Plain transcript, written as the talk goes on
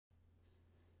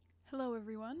Hello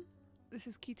everyone, this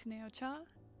is Kitaneo-cha,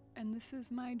 and this is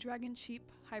my Dragonsheep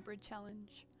hybrid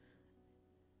challenge.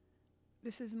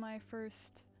 This is my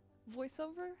first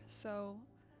voiceover, so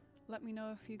let me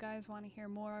know if you guys want to hear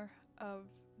more of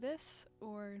this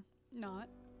or not.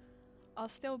 I'll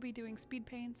still be doing speed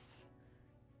paints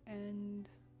and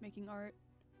making art.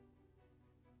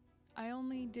 I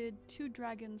only did 2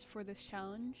 dragons for this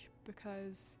challenge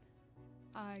because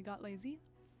I got lazy.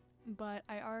 But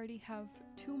I already have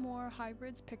 2 more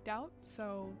hybrids picked out,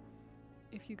 so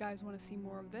if you guys want to see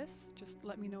more of this, just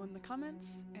let me know in the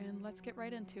comments, and let's get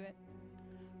right into it.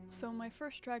 So my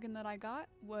first dragon that I got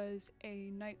was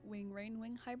a Nightwing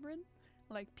Rainwing hybrid,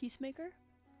 like Peacemaker,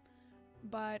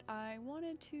 but I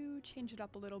wanted to change it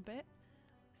up a little bit.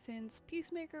 Since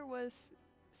Peacemaker was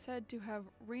said to have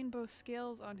rainbow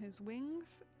scales on his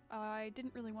wings, I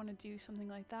didn't really want to do something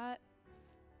like that.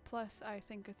 Plus, I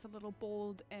think it's a little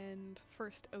bold and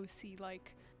first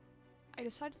OC-like. I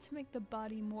decided to make the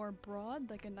body more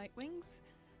broad, like a Nightwing's,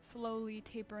 slowly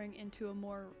tapering into a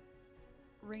more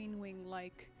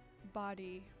Rainwing-like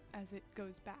body as it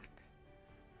goes back.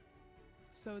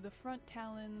 So the front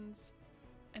talons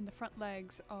and the front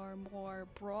legs are more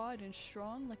broad and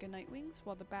strong, like a Nightwing's,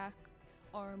 while the back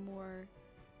are more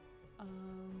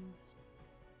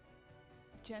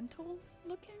gentle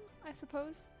looking, I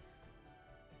suppose.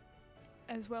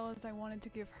 As well as I wanted to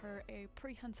give her a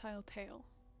prehensile tail.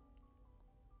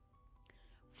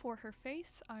 For her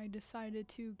face, I decided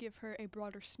to give her a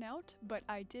broader snout, but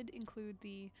I did include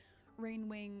the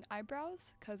Rainwing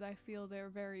eyebrows because I feel they're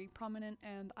very prominent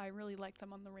and I really like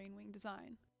them on the Rainwing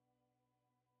design.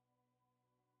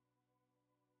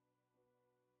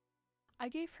 I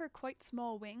gave her quite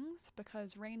small wings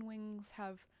because Rainwings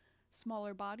have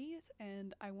smaller bodies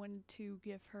and I wanted to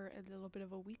give her a little bit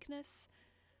of a weakness.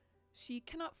 She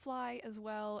cannot fly as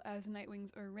well as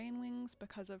Nightwings or Rainwings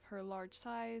because of her large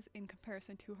size in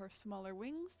comparison to her smaller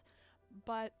wings,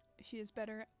 but she is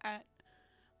better at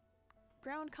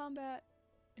ground combat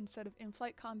instead of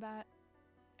in-flight combat,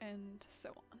 and so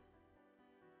on.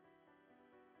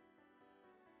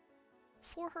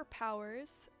 For her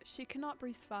powers, she cannot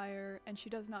breathe fire and she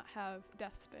does not have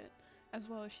Death Spit, as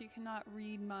well as she cannot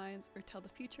read minds or tell the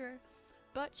future,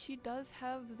 but she does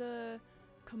have the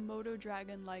Komodo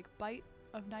dragon-like bite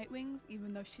of Nightwings,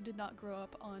 even though she did not grow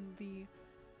up on the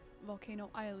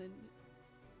volcano island.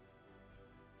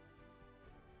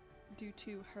 Due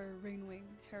to her Rainwing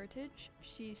heritage,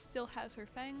 she still has her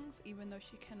fangs. Even though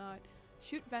she cannot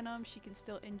shoot venom, she can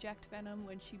still inject venom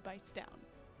when she bites down.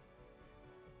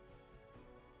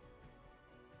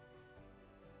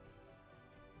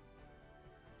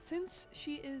 Since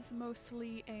she is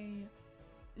mostly a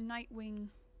Nightwing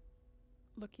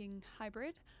looking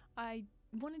hybrid, I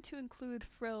wanted to include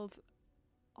frills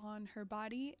on her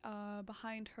body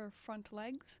behind her front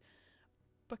legs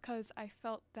because I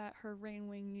felt that her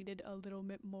Rainwing needed a little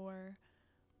bit more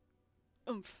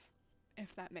oomph,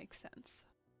 if that makes sense.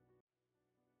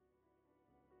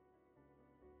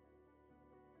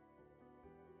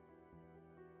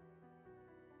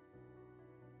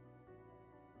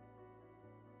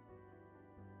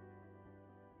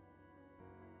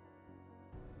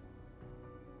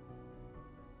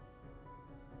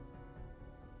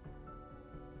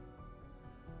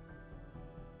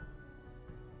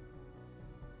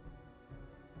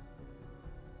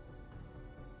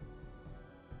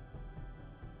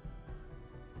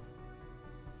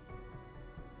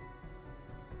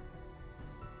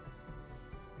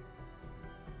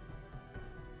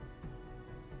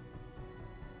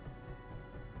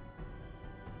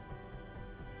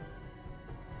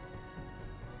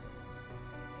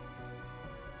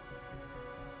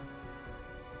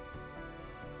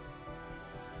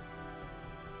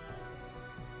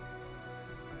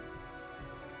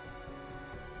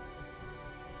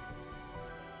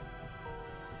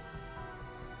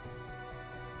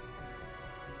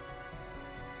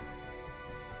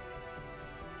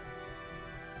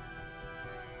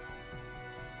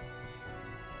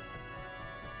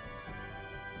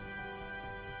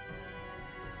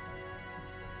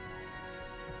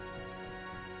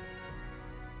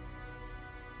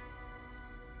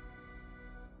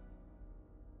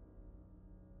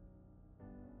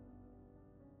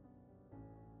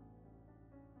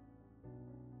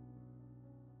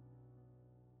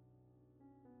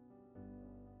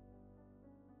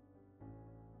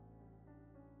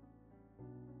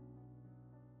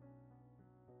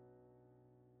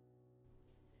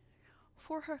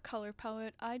 For her color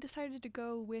palette, I decided to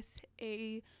go with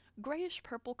a grayish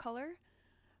purple color.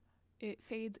 It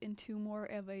fades into more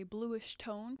of a bluish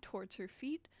tone towards her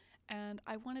feet, and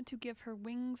I wanted to give her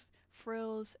wings,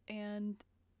 frills, and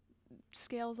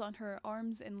scales on her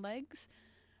arms and legs,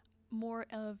 more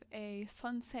of a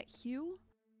sunset hue.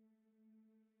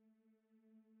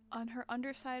 On her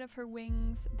underside of her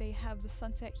wings, they have the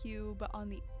sunset hue, but on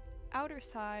the outer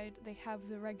side, they have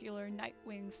the regular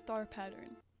Nightwing star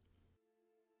pattern.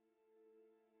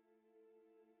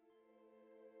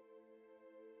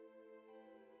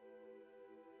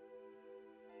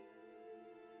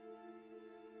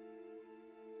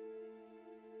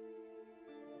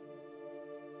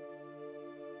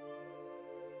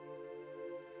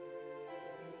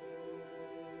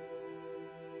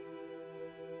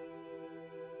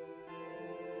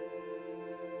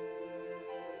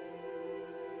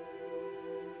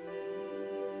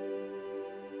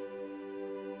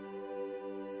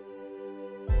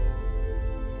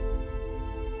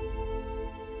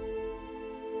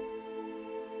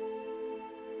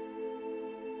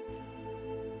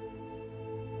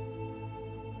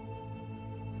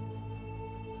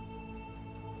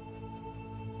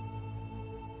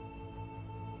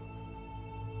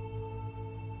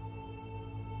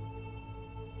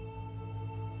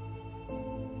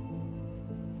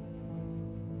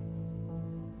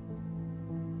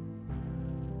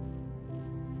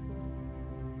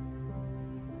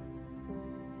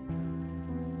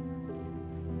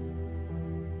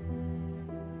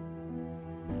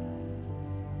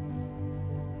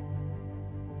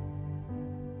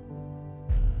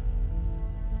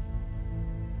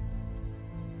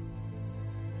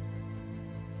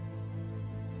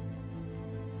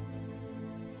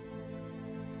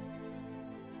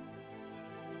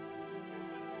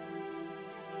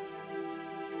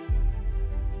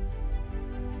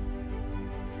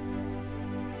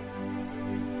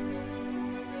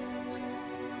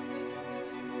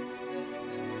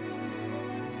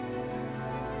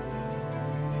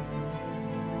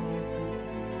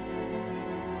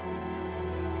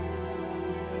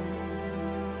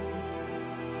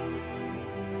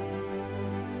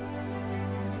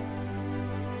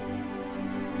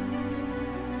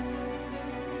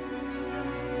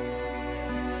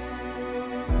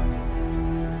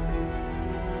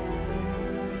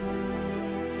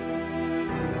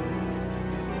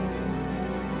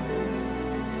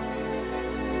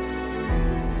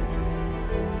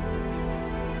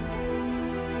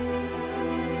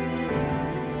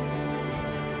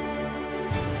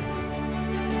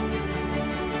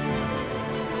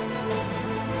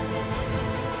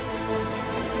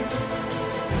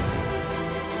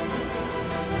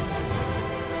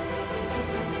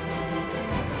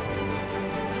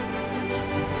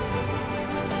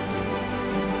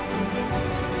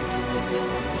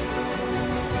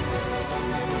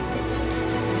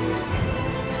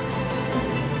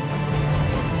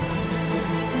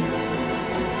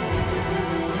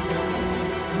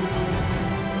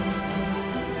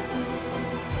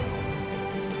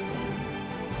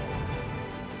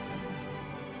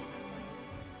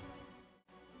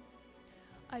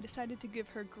 I decided to give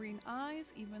her green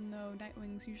eyes, even though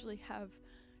Nightwings usually have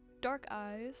dark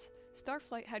eyes.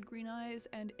 Starflight had green eyes,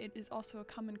 and it is also a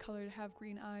common color to have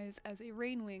green eyes as a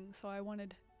Rainwing, so I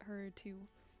wanted her to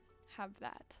have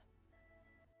that.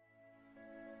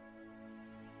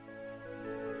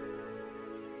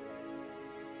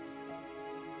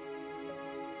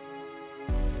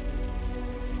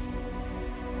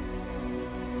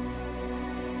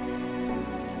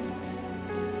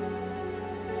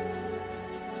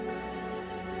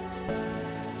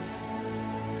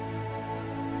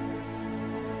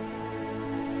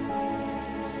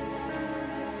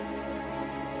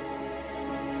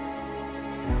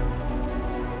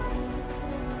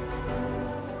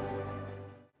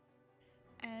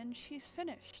 She's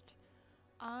finished.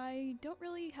 I don't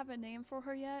really have a name for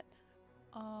her yet,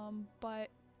 but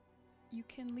you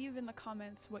can leave in the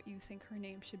comments what you think her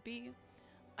name should be.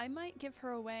 I might give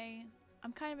her away.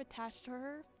 I'm kind of attached to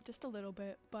her, just a little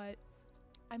bit, but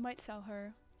I might sell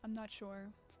her. I'm not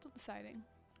sure. Still deciding.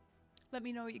 Let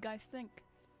me know what you guys think.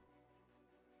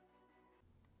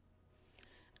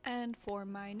 And for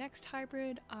my next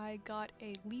hybrid, I got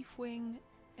a Leafwing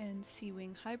and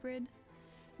Seawing hybrid.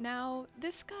 Now,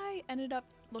 this guy ended up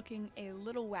looking a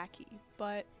little wacky,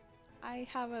 but I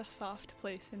have a soft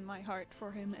place in my heart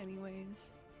for him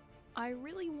anyways. I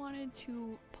really wanted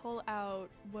to pull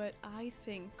out what I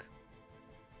think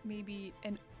maybe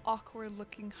an awkward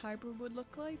looking hybrid would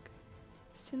look like,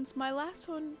 since my last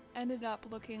one ended up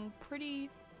looking pretty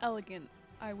elegant,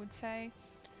 I would say.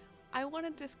 I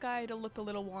wanted this guy to look a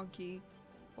little wonky,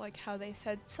 like how they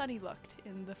said Sunny looked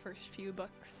in the first few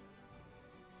books.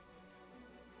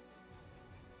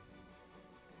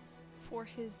 For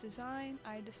his design,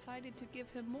 I decided to give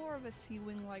him more of a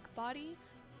Seawing-like body.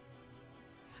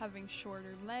 having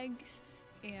shorter legs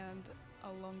and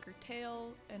a longer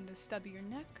tail and a stubbier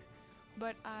neck,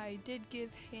 but I did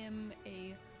give him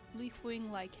a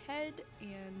leafwing-like head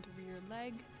and rear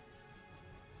leg,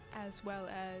 as well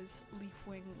as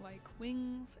leafwing-like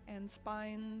wings and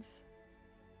spines.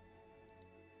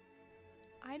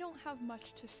 I don't have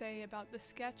much to say about the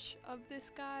sketch of this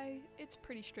guy. It's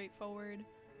pretty straightforward,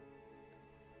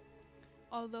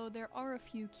 although there are a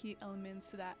few key elements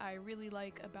that I really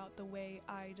like about the way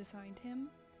I designed him.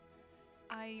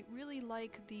 I really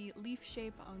like the leaf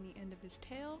shape on the end of his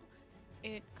tail.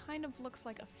 It kind of looks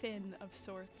like a fin of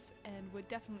sorts and would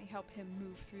definitely help him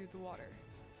move through the water.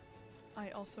 I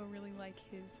also really like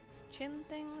his chin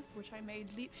things, which I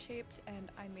made leaf shaped,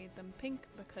 and I made them pink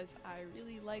because I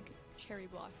really like cherry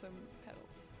blossom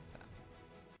petals. So.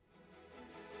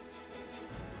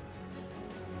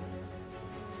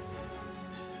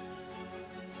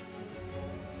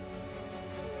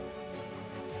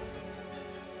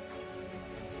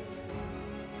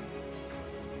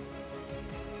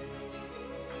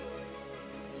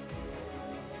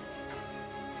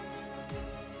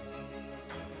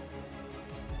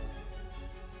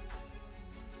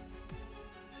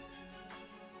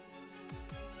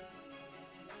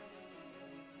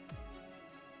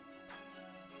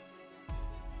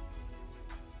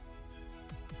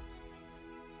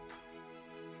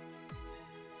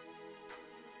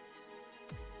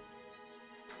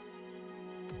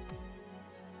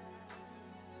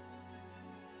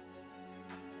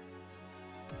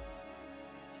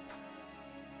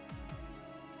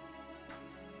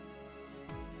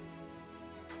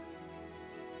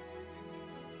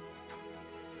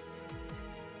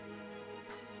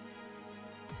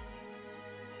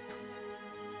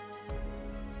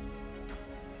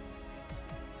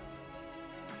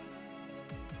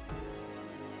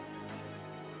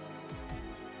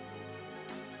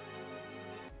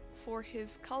 For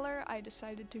his color, I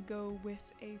decided to go with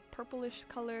a purplish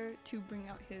color to bring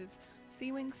out his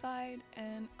sea wing side,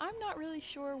 and I'm not really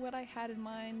sure what I had in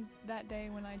mind that day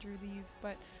when I drew these,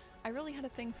 but I really had a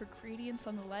thing for gradients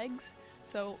on the legs,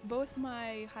 so both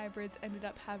my hybrids ended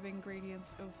up having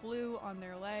gradients of blue on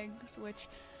their legs, which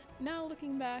now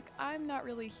looking back, I'm not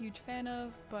really a huge fan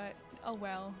of, but oh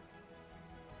well.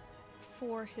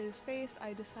 For his face,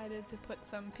 I decided to put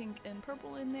some pink and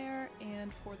purple in there,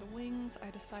 and for the wings,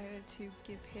 I decided to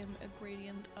give him a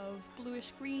gradient of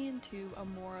bluish green to a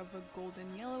more of a golden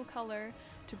yellow color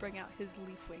to bring out his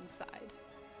leaf wing side.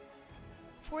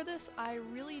 For this, I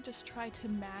really just tried to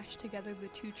mash together the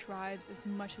two tribes as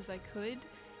much as I could,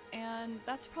 and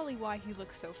that's probably why he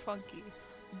looks so funky,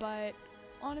 but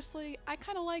honestly, I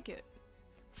kinda like it.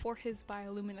 For his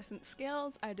bioluminescent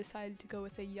scales, I decided to go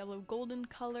with a yellow golden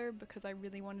color because I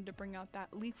really wanted to bring out that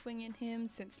leafwing in him,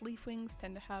 since leafwings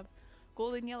tend to have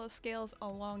golden yellow scales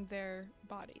along their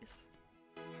bodies.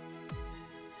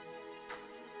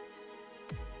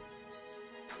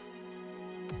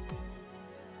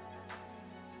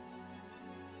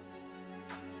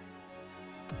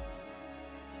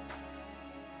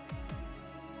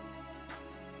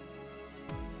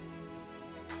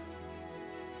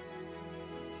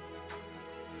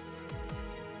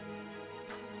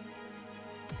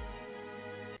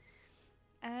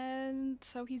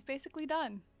 So he's basically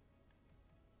done.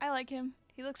 I like him.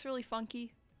 He looks really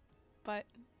funky, but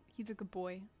he's a good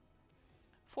boy.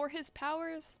 For his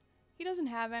powers, he doesn't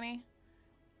have any.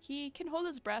 He can hold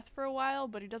his breath for a while,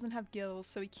 but he doesn't have gills,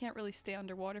 so he can't really stay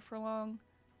underwater for long,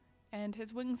 and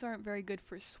his wings aren't very good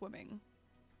for swimming.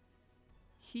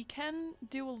 He can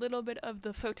do a little bit of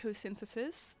the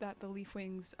photosynthesis that the leaf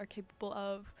wings are capable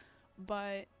of,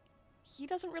 but he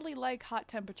doesn't really like hot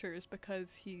temperatures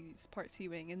because he's part sea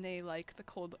wing and they like the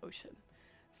cold ocean.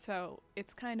 So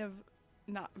it's kind of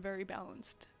not very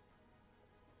balanced.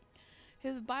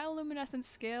 His bioluminescent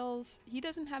scales, he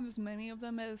doesn't have as many of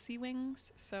them as sea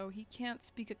wings, so he can't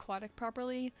speak aquatic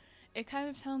properly. It kind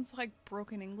of sounds like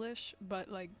broken English, but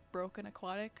like broken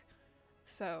aquatic.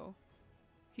 So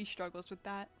he struggles with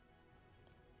that.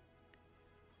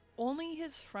 Only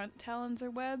his front talons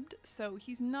are webbed, so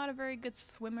he's not a very good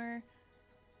swimmer,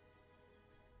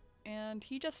 and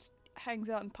he just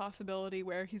hangs out in possibility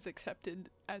where he's accepted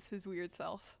as his weird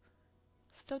self.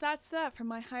 So that's that for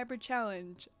my hybrid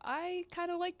challenge. I kind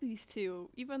of like these two,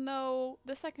 even though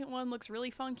the second one looks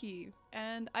really funky,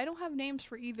 and I don't have names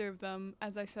for either of them,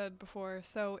 as I said before,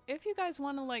 so if you guys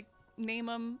want to like name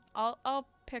them, I'll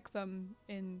pick them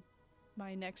in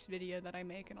my next video that I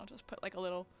make, and I'll just put like a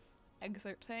little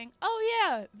excerpt saying, oh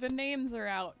yeah, the names are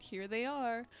out, here they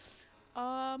are.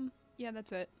 Yeah,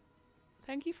 that's it.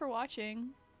 Thank you for watching.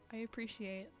 I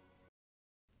appreciate it.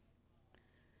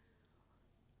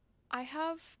 I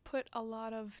have put a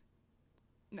lot of,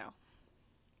 no.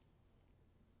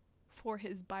 For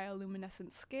his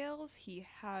bioluminescent scales, he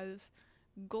has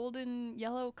golden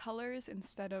yellow colors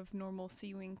instead of normal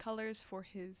seawing colors for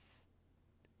his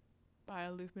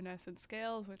bioluminescent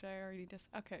scales, which I already just,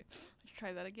 okay, let's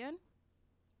try that again.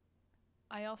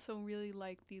 I also really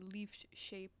like the leaf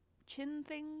shape chin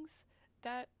things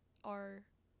that are,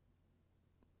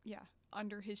 yeah,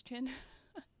 under his chin.